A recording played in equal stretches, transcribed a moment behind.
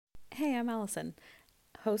Hey, I'm Alyson,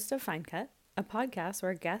 host of Fine Cut, a podcast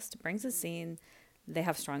where a guest brings a scene they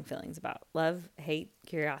have strong feelings about love, hate,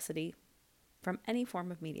 curiosity from any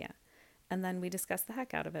form of media. And then we discuss the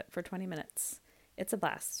heck out of it for 20 minutes. It's a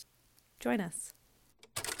blast. Join us.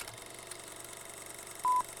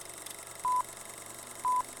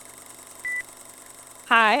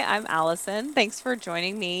 Hi, I'm Alyson. Thanks for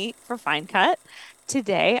joining me for Fine Cut.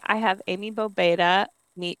 Today I have Amy Bobeda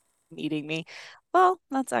meeting me. Well,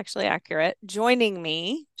 that's actually accurate. Joining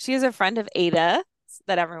me. She is a friend of Ada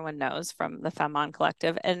that everyone knows from the Femmon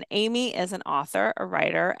Collective. And Amy is an author, a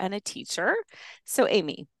writer, and a teacher. So,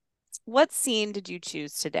 Amy, what scene did you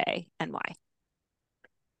choose today and why?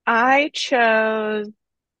 I chose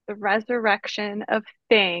the resurrection of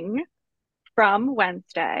Thing from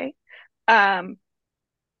Wednesday. Um,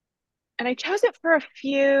 and I chose it for a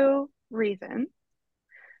few reasons.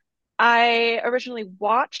 I originally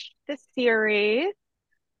watched the series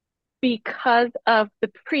because of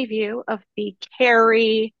the preview of the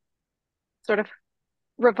Carrie sort of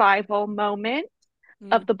revival moment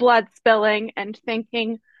of Mm, the blood spilling and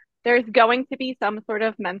thinking there's going to be some sort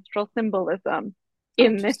of menstrual symbolism oh,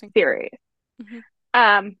 in this interesting. series. Hmm.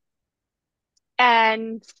 Um,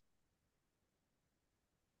 and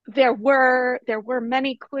there were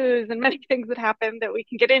many clues and many things that happened that we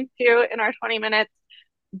can get into in our 20 minutes,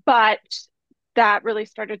 but that really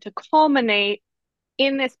started to culminate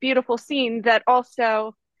in this beautiful scene that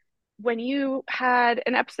also when you had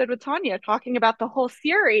an episode with Tanya talking about the whole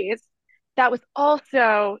series, that was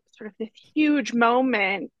also sort of this huge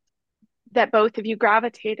moment that both of you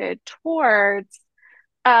gravitated towards.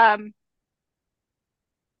 Um,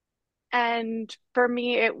 and for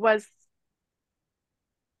me, it was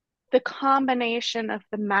the combination of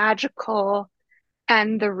the magical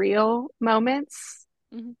and the real moments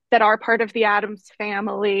Hmm. that are part of the Adams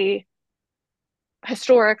family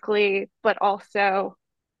historically, but also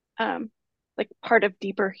um, like part of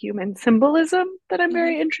deeper human symbolism that I'm Hmm.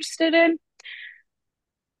 very interested in.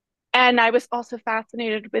 And I was also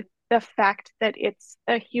fascinated with the fact that it's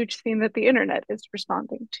a huge theme that the internet is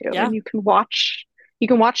responding to, Yeah. and you can watch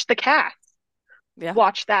the cast Yeah.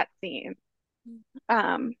 watch that scene.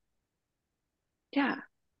 Um, yeah,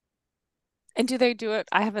 And do they do it?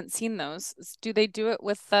 I haven't seen those. Do they do it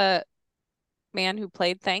with the man who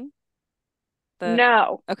played Thing? The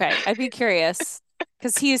no, Okay, I'd be curious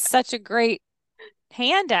because he is such a great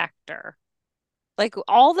hand actor. Like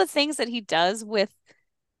all the things that he does with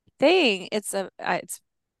Thing, it's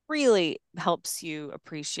really helps you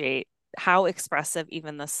appreciate how expressive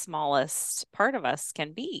even the smallest part of us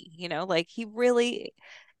can be. Like he really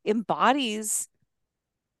embodies.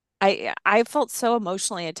 I felt so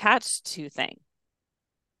emotionally attached to Thing.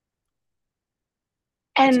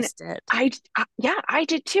 I and just did. yeah, I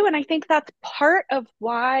did too, and I think that's part of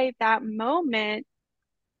why that moment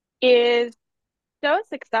is so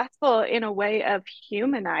successful in a way of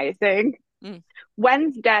humanizing Mm,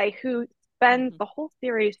 Wednesday, who spends mhm. the whole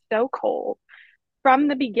series so cold from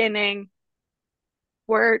the beginning.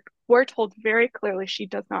 We're told very clearly she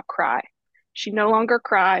does not cry. She no longer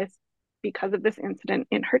cries because of this incident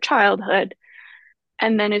in her childhood,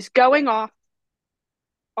 and then is going off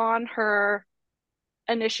on her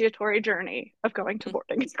initiatory journey of going to Mhm.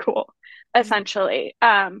 boarding school, Mhm. essentially.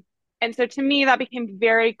 And so to me, that became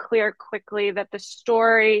very clear quickly that the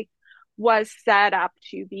story was set up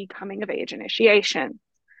to be coming of age initiation.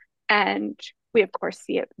 And we, of course,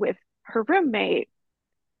 see it with her roommate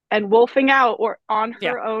and wolfing out or on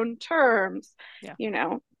Yeah. her own terms. Yeah. You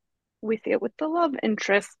know, we see it with the love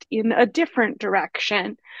interest in a different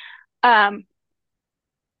direction. Um,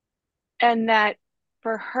 and that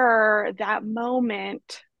for her, that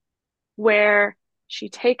moment where she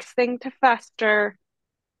takes Thing to Fester,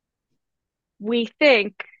 we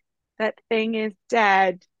think that Thing is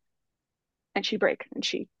dead, and she breaks and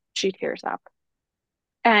she tears up.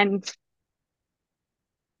 And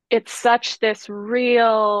it's such this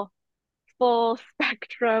real full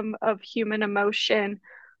spectrum of human emotion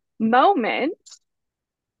moment.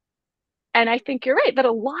 And I think you're right that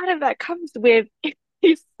a lot of that comes with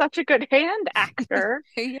he's such a good hand actor.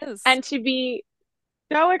 He is. And to be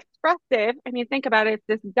so expressive, I mean, think about it,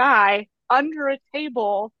 it's this guy under a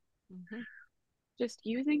table Mhm. just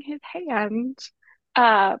using his hand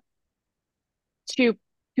uh, to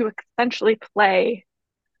to essentially play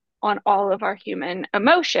on all of our human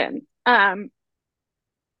emotions.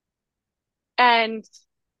 And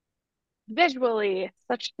visually, it's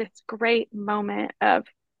such this great moment of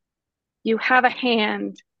you have a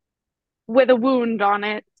hand with a wound on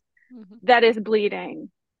it Mhm. that is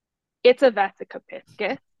bleeding. It's a vesica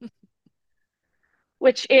piscis.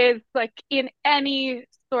 which is like in any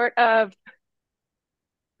sort of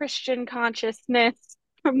Christian consciousness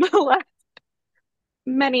from the last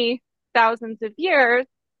many thousands of years,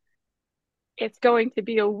 it's going to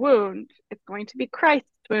be a wound. It's going to be Christ's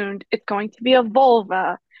wound. It's going to be a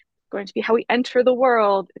vulva. It's going to be how we enter the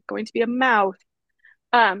world. It's going to be a mouth.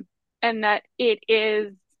 Um, and that it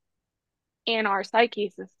is in our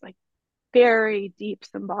psyches this like very deep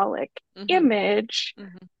symbolic Hmm. image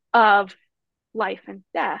Hmm. of life and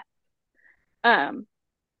death. Um,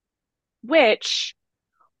 which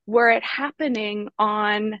were it happening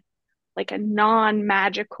on like a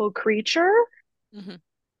non-magical creature, Hmm.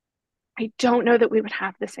 I don't know that we would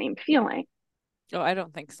have the same feeling. Oh, I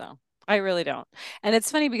don't think so. I really don't. And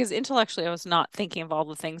it's funny because intellectually I was not thinking of all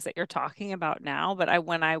the things that you're talking about now, but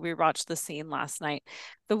when I rewatched the scene last night,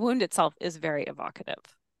 the wound itself is very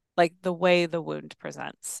evocative. Like the way the wound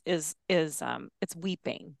presents is it's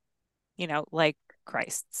weeping, like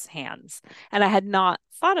Christ's hands. And I had not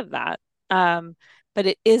thought of that. Um, but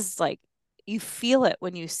it is like you feel it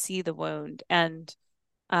when you see the wound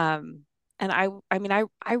um and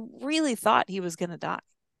I really thought he was gonna die,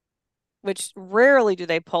 which rarely do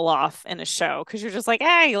they pull off in a show because you're just like,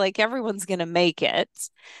 hey, like everyone's gonna make it.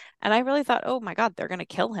 And I really thought, oh my God, they're gonna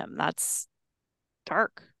kill him. That's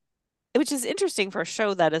dark. Which is interesting for a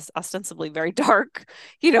show that is ostensibly very dark,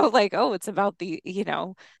 like, oh, it's about the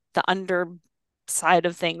underside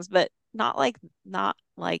of things, but not like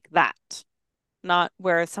that. Not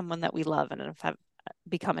where someone that we love and have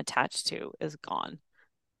become attached to is gone.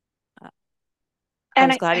 Uh, I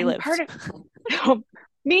And was glad he and lived. part of oh,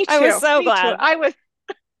 me I was too, so me too. glad.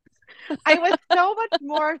 I was so much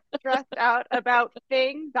more stressed out about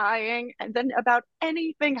Thing dying and then about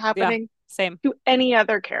anything Yeah, happening same. to any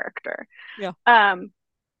other character. Yeah. Um,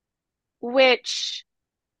 which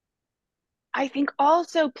I think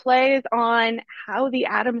also plays on how the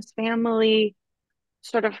Addams family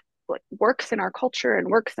sort of like works in our culture and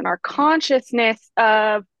works in our consciousness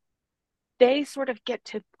of they sort of get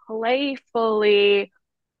to playfully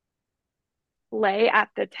play at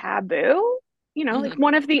the taboo. Like Hmm.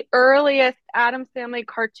 one of the earliest Addams Family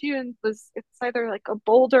cartoons was it's either like a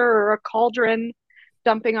boulder or a cauldron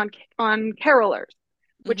dumping on carolers,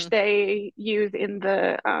 which Hmm. they use in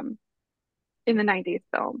the 90s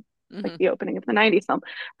film, like Hmm. the opening of the 90s film.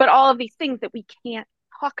 But all of these things that we can't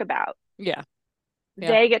talk about, Yeah. Yeah.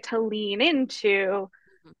 they get to lean into,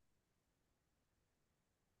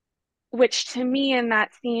 which to me in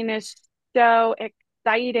that scene is so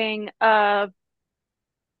exciting of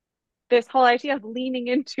this whole idea of leaning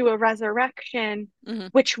into a resurrection, Hmm.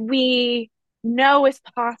 which we know is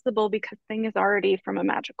possible because Thing is already from a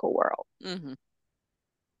magical world. Hmm.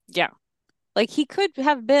 Yeah. Like he could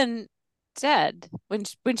have been dead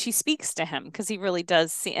when she speaks to him because he really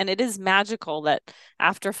does see, and it is magical that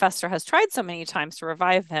after Fester has tried so many times to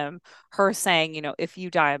revive him, her saying, if you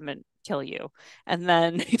die, I'm gonna kill you. And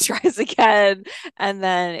then he tries again and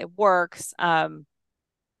then it works.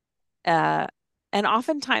 Uh, and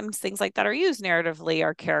oftentimes things like that are used narratively.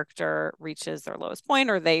 Our character reaches their lowest point,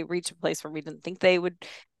 or they reach a place where we didn't think they would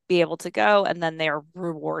be able to go, and then they are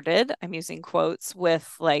rewarded. I'm using quotes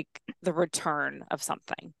with like the return of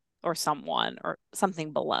something or someone or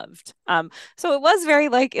something beloved. So it was very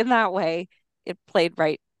like in that way, it played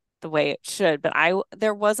right the way it should. But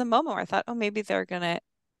there was a moment where I thought, oh, maybe they're gonna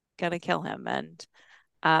kill him, and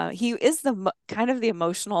he is kind of the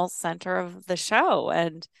emotional center of the show,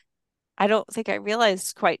 and I don't think I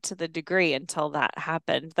realized quite to the degree until that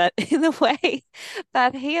happened that in a way,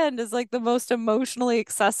 that hand is like the most emotionally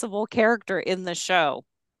accessible character in the show,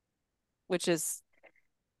 which is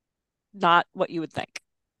not what you would think.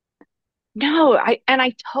 No,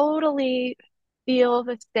 I totally feel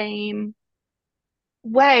the same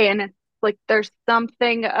way. And it's like there's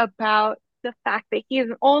something about the fact that he is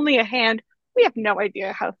only a hand. We have no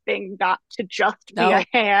idea how Thing got to just be a No,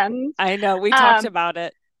 hand. I know. We talked Um, about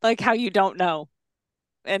it, like how you don't know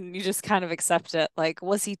and you just kind of accept it. Like,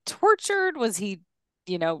 was he tortured? Was he,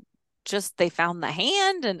 you know, just they found the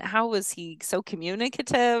hand? And how was he so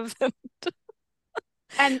communicative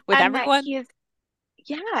and with and that everyone? he is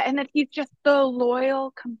yeah, and that he's just the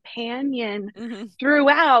loyal companion Hmm.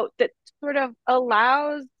 throughout that sort of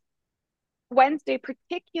allows Wednesday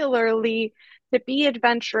particularly to be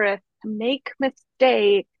adventurous, to make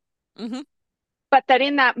mistakes, Hmm. but that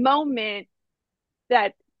in that moment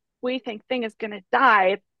that we think Thing is going to die,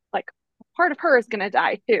 it's like part of her is going to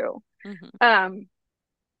die too. Hmm. Um,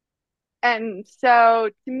 and so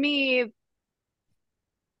to me,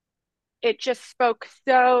 it just spoke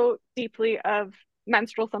so deeply of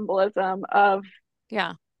menstrual symbolism, of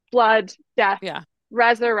Yeah. blood, death, Yeah.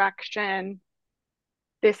 resurrection,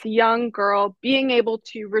 this young girl being able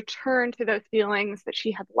to return to those feelings that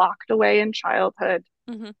she had locked away in childhood,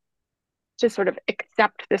 Hmm. to sort of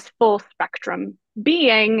accept this full spectrum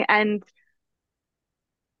being and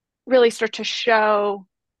really start to show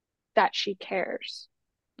that she cares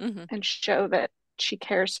Hmm. and show that she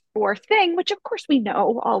cares for Thing, which of course we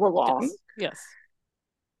know all along. Yes. Yes.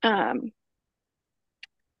 Um,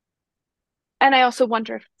 and I also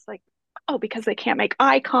wonder if it's like, oh, because they can't make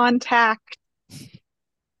eye contact,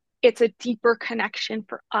 it's a deeper connection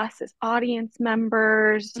for us as audience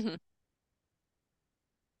members Hmm.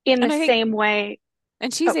 in the And I think, same way.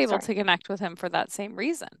 and she's Oh, able sorry. to connect with him for that same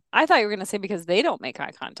reason. I thought you were going to say because they don't make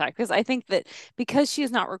eye contact, because I think that because she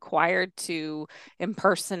is not required to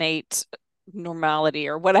impersonate normality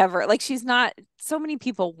or whatever, like she's not, so many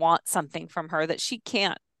people want something from her that she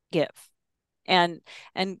can't give. And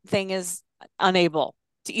Thing is unable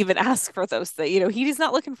to even ask for those things. He's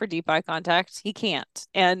not looking for deep eye contact. He can't.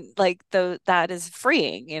 And like that is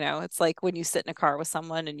freeing. It's like when you sit in a car with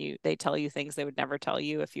someone and they tell you things they would never tell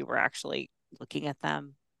you if you were actually looking at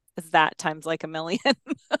them. It's that times like a million.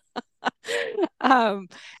 um,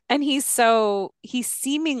 and he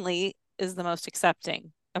seemingly is the most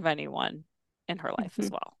accepting of anyone in her life as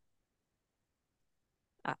Mm-hmm. well.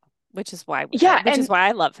 Uh, which is Yeah, and why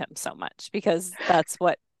I love him so much, because that's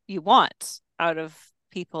what you want out of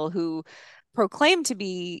people who proclaim to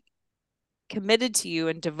be committed to you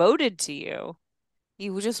and devoted to you.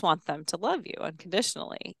 You just want them to love you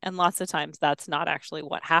unconditionally. And lots of times that's not actually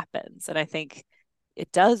what happens. And I think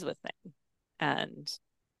it does with Thing. And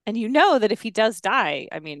you know that if he does die,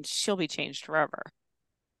 I mean, she'll be changed forever.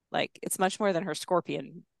 Like it's much more than her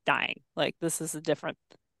scorpion dying. Like this is a different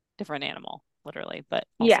animal, literally, but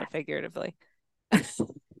also yeah, figuratively.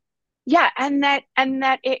 yeah, and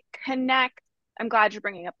that it connects. I'm glad you're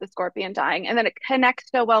bringing up the scorpion dying, and then it connects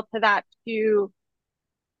so well to that, to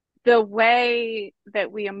the way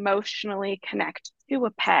that we emotionally connect to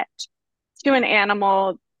a pet, to an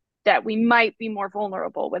animal, that we might be more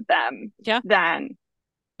vulnerable with them Yeah. than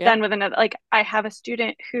Yeah. with another. Like I have a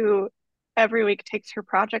student who every week takes her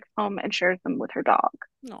projects home and shares them with her dog.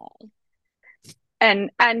 No.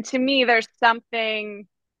 And to me there's something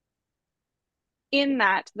in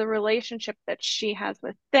that, the relationship that she has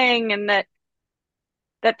with Thing, and that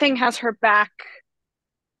Thing has her back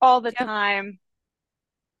all the Yeah. time,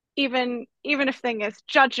 even if Thing is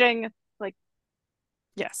judging, like,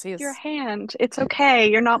 Yes, he your is. hand, it's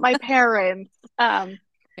okay, you're not my parents. Yeah.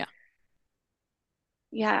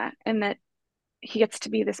 Yeah, and that he gets to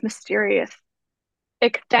be this mysterious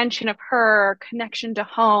extension of her, connection to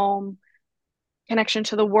home, connection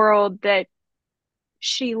to the world that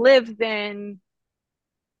she lives in,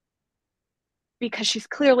 because she's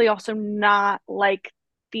clearly also not like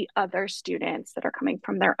the other students that are coming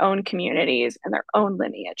from their own communities and their own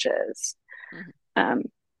lineages. Mhm. Um,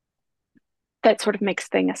 that sort of makes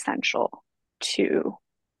Thing essential to.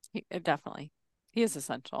 Definitely. He is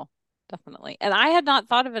essential. Definitely. And I had not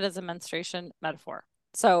thought of it as a menstruation metaphor.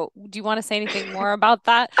 So, do you want to say anything more about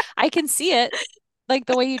that? I can see it, like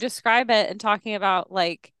the way you describe it and talking about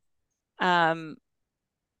like um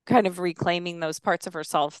kind of reclaiming those parts of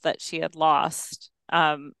herself that she had lost.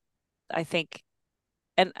 I think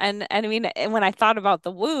and I mean, and when I thought about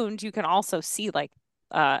the wound, you can also see like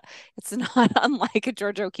uh it's not unlike a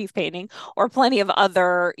George O'Keeffe painting or plenty of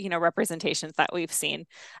other, representations that we've seen.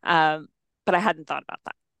 But I hadn't thought about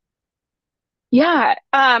that. Yeah.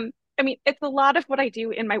 I mean, it's a lot of what I do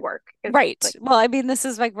in my work is Right. like Well, I mean, this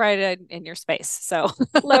is like right in your space. So,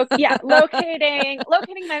 yeah, locating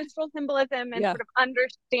menstrual symbolism and yeah. sort of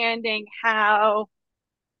understanding how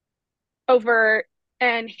overt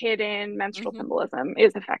and hidden menstrual Hmm. symbolism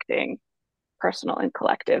is affecting personal and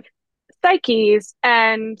collective psyches.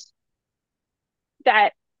 And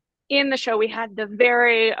that in the show we had the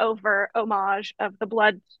very overt homage of the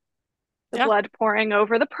Yeah. blood pouring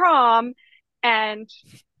over the prom, and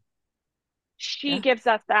she Yeah. gives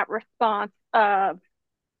us that response of,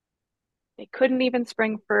 they couldn't even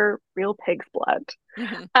spring for real pig's blood.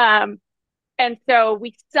 Hmm. um, and so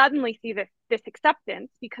we suddenly see this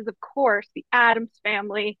acceptance, because of course the Adams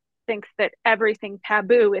family thinks that everything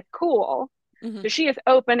taboo is cool. Hmm. So she is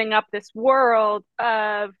opening up this world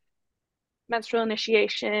of menstrual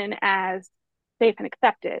initiation as safe and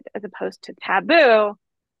accepted as opposed to taboo.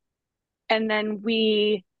 And then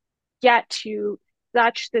we get to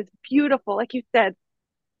such this beautiful, like you said,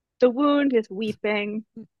 the wound is weeping.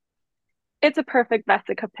 It's a perfect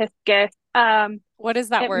vesica piscis. What is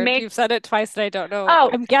that It word? makes, You've said it twice and I don't know. oh,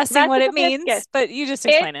 I'm guessing what it vesica piscis. means, but you just It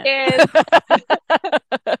explain it.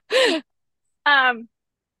 is, um,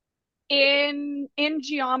 in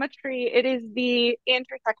geometry, it is the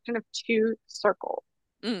intersection of two circles.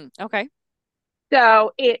 Okay.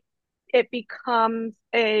 So it becomes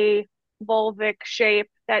a volvic shape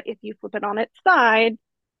that if you flip it on its side,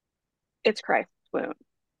 it's Christ's wound.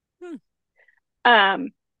 Hmm. Um,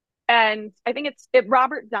 and I think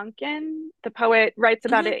Robert Duncan, the poet, writes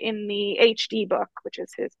about Hmm. it in the HD book, which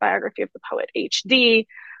is his biography of the poet HD.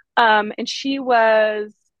 And she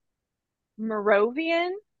was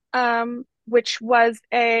Moravian, which was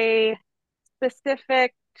a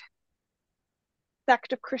specific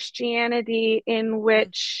sect of Christianity in Mm.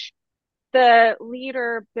 which the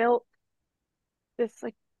leader built this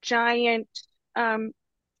like giant um,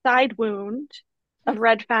 side wound Hmm. of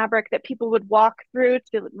red fabric that people would walk through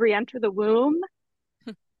to re-enter the womb,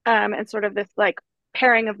 Hmm. and sort of this like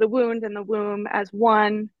pairing of the wound and the womb as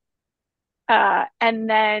one. And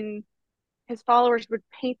then his followers would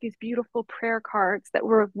paint these beautiful prayer cards that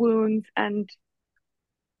were of wounds and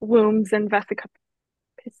wombs and vesica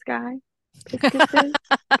pisci, piscuses.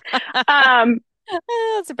 Um,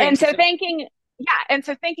 That's a and branch of so it. thinking, yeah, and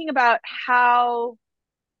so thinking about how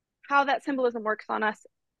that symbolism works on us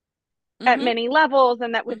at Hmm. many levels,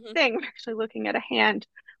 and that with Hmm. thing, we're actually looking at a hand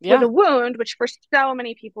with Yeah. a wound, which for so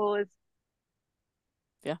many people is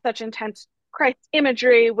Yeah. such intense Christ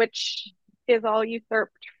imagery, which is all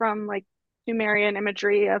usurped from like Sumerian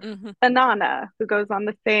imagery of Hmm. Anana, who goes on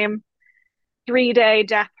the same 3 day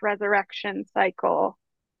death resurrection cycle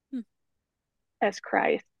as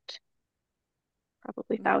Christ,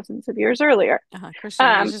 probably thousands of years earlier.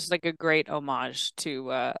 Christianity is Um, just like a great homage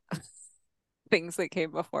to things that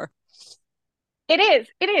came before. it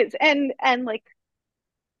is, and like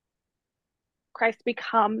Christ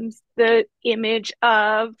becomes the image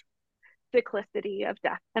of cyclicity of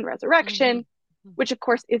death and Hmm. resurrection, which of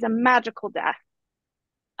course is a magical death,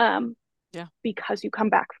 um, Yeah. because you come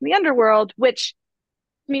back from the underworld, which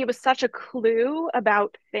to me was such a clue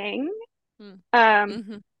about Thing, um,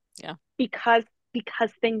 Mm-hmm. Yeah. because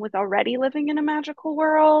Thing was already living in a magical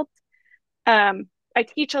world. I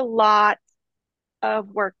teach a lot of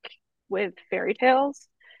work with fairy tales,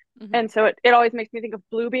 Hmm. and so it always makes me think of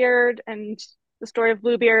Bluebeard and the story of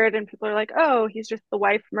Bluebeard, and people are like, "Oh, he's just the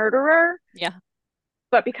wife murderer," Yeah.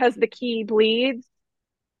 but because the key bleeds,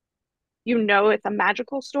 it's a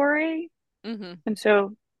magical story, Hmm. and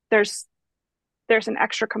so there's an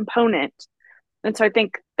extra component, and so I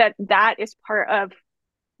think that that is part of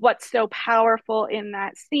what's so powerful in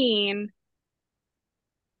that scene,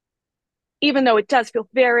 even though it does feel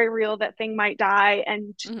very real that Thing might die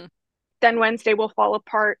and Hmm. then Wednesday will fall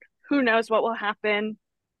apart. Who knows what will happen?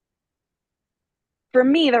 For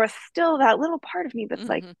me, there was still that little part of me that's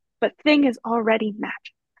like, Hmm. but Thing is already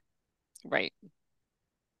magic. Right.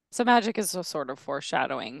 So magic is a sort of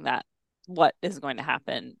foreshadowing that what is going to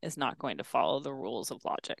happen is not going to follow the rules of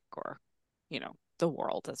logic or, the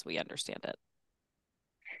world as we understand it.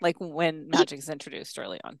 Like when magic is introduced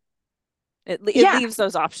early on. It Yeah, leaves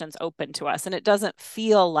those options open to us and it doesn't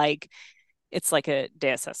feel like it's like a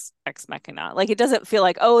Deus ex machina. Like it doesn't feel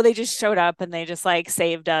like, oh, they just showed up and they just like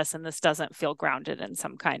saved us and this doesn't feel grounded in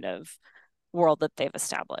some kind of world that they've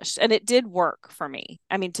established. And it did work for me.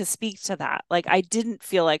 I mean, to speak to that, like I didn't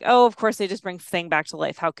feel like, oh, of course they just bring Thing back to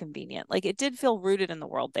life. How convenient. Like it did feel rooted in the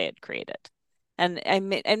world they had created. And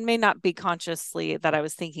may not be consciously that I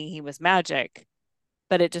was thinking he was magic,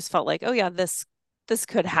 but it just felt like, oh yeah, this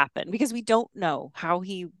could happen because we don't know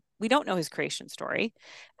his creation story.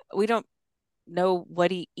 We don't know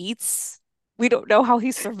what he eats. We don't know how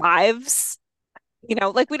he survives.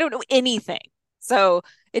 Like we don't know anything. So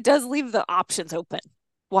it does leave the options open,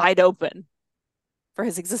 wide open for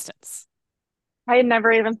his existence. I had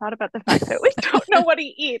never even thought about the fact that we don't know what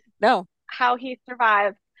he eats, No, how he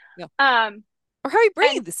survives, no. um, Or how he and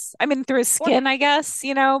breathes. I mean, through his or skin, I guess,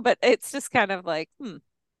 but it's just kind of like,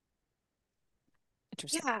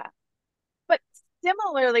 interesting. yeah, but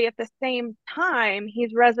similarly, at the same time,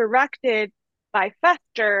 he's resurrected by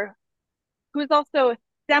Fester, who is also a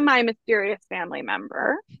semi-mysterious family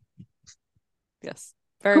member, Yes.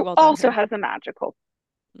 Very who well done also here. has a magical,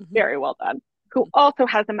 Hmm. very well done, who also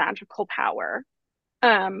has a magical power.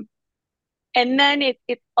 Um, and then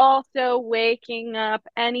it's also waking up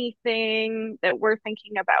anything that we're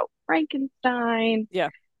thinking about Frankenstein Yeah.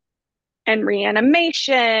 and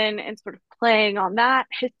reanimation and sort of playing on that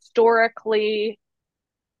historically.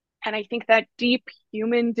 And I think that deep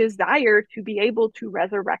human desire to be able to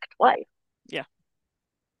resurrect life. Yeah.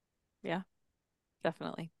 Yeah.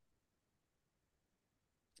 Definitely.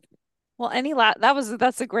 Well,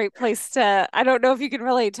 that's a great place to, I don't know if you can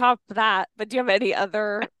really top that, but do you have any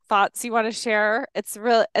other thoughts you want to share?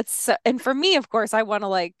 And for me, of course, I want to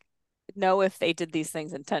like know if they did these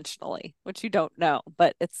things intentionally, which you don't know,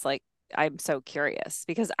 but it's like I'm so curious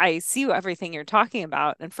because I see everything you're talking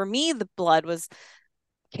about. And for me, the blood was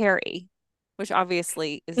Carrie, which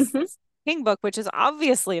obviously is Hmm. King Book, which is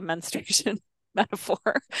obviously a menstruation metaphor,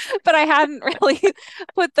 but I hadn't really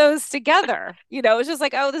put those together. It was just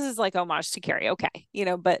like, oh, this is like homage to Carrie. Okay.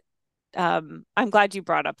 But I'm glad you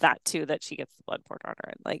brought up that too, that she gets the blood poured on her.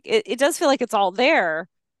 And like it does feel like it's all there,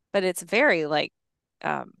 but it's very like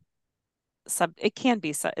um it can be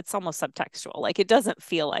it's almost subtextual. Like it doesn't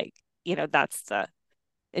feel like, that's the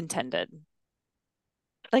intended,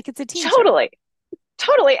 like it's a teen show, Totally,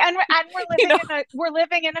 totally. And you know? we're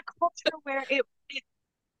living in a culture where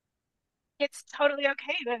it's totally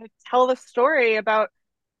okay to tell the story about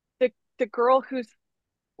the girl who's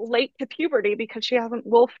late to puberty because she hasn't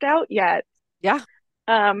wolfed out yet. Yeah.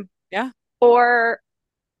 Um, Yeah. or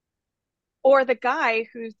the guy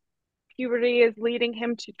whose puberty is leading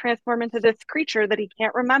him to transform into this creature that he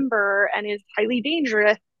can't remember and is highly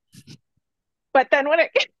dangerous. But then when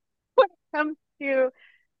it when it comes to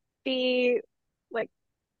the like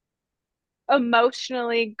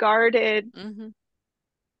emotionally guarded, Hmm.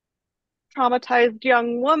 traumatized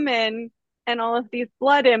young woman and all of these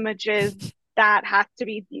blood images, that has to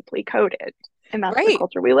be deeply coded. And that's the Right.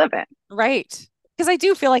 culture we live in. Right. Because I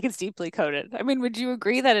do feel like it's deeply coded. I mean, would you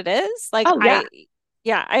agree that it is? Like, Oh yeah.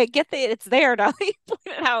 yeah, I get that it's there now that you point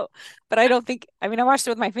it out, but I don't think, I mean, I watched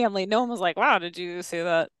it with my family. No one was like, wow, did you see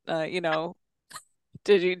that?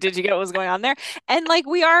 Did you get what was going on there? And like,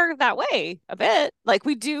 we are that way a bit. Like,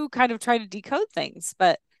 we do kind of try to decode things,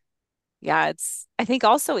 but yeah, I think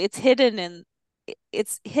also it's hidden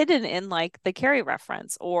in like the Carrie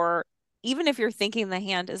reference, or even if you're thinking the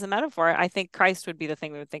hand is a metaphor, I think Christ would be the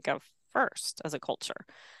thing we would think of first as a culture,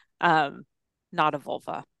 um, not a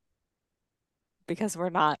vulva, because we're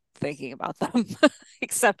not thinking about them,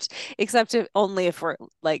 except if, only if we're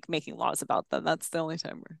like making laws about them. That's the only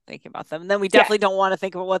time we're thinking about them. And then we Yes. definitely don't want to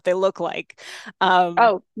think about what they look like. Um,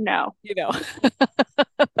 Oh no. you know,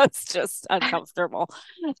 that's just uncomfortable.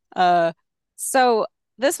 Uh, so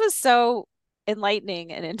this was so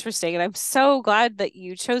enlightening and interesting, and I'm so glad that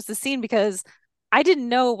you chose the scene because I didn't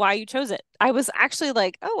know why you chose it. I was actually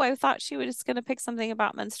like, oh, I thought she was just going to pick something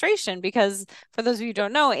about menstruation because for those of you who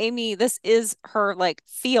don't know, Amy, this is her like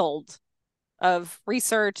field of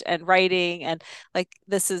research and writing, and like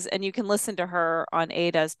this is, and you can listen to her on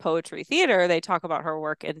Ada's Poetry Theater. They talk about her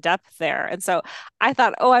work in depth there. And so I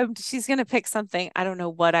thought, oh, she's going to pick something. I don't know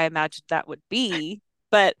what I imagined that would be,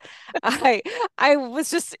 but I I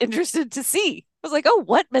was just interested to see. I was like, oh,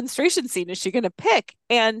 what menstruation scene is she going to pick?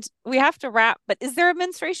 And we have to wrap, but is there a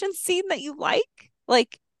menstruation scene that you like?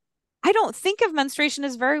 Like, I don't think of menstruation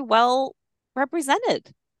as very well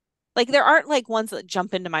represented. Like there aren't like ones that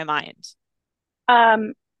jump into my mind.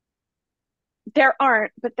 Um, there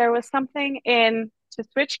aren't, but there was something in, to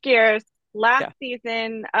switch gears, last Yeah.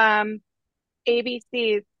 season,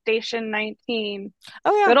 ABC's Station 19.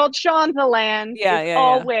 Oh yeah. Good old Shondaland Yeah, is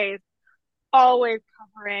yeah, yeah. always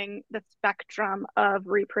covering the spectrum of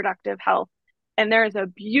reproductive health. And there's a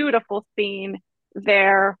beautiful scene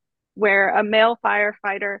there where a male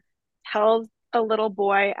firefighter tells a little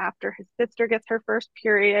boy after his sister gets her first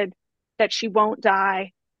period that she won't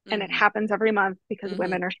die. And it Mm-hmm. happens every month because Mm-hmm.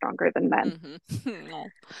 women are stronger than men. Mm-hmm.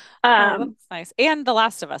 Oh, oh, Um, that's nice. And The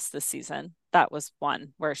Last of Us this season. That was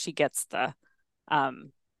one where she gets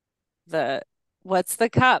um the what's the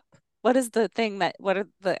cup? What is the thing that what are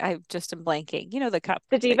the I just am blanking. You know the cup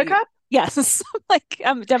the that Diva you Cup. yes, like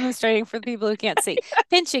I'm demonstrating for the people who can't see.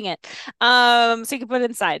 Pinching it. So you can put it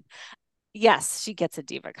inside. Yes, she gets a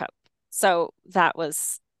diva cup. So that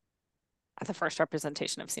was the first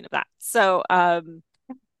representation I've seen of that. So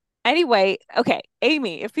anyway, okay,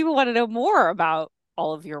 Amy, if people want to know more about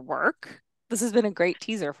all of your work, this has been a great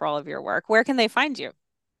teaser for all of your work. Where can they find you?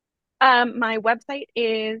 My website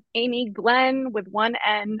is Amy Glenn with one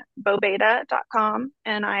N, Bobeda.com.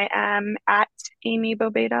 And I am at Amy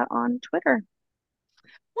Bobeda on Twitter.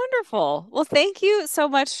 Wonderful. Well, thank you so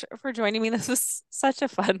much for joining me. This was such a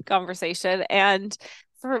fun conversation. And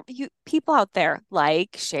for you people out there,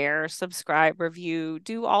 like, share, subscribe, review,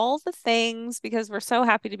 do all the things because we're so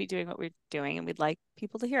happy to be doing what we're doing and we'd like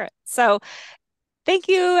people to hear it. So thank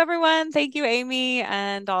you, everyone. Thank you, Amy.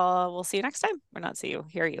 And we'll see you next time. Or not see you,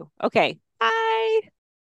 hear you. Okay. Bye.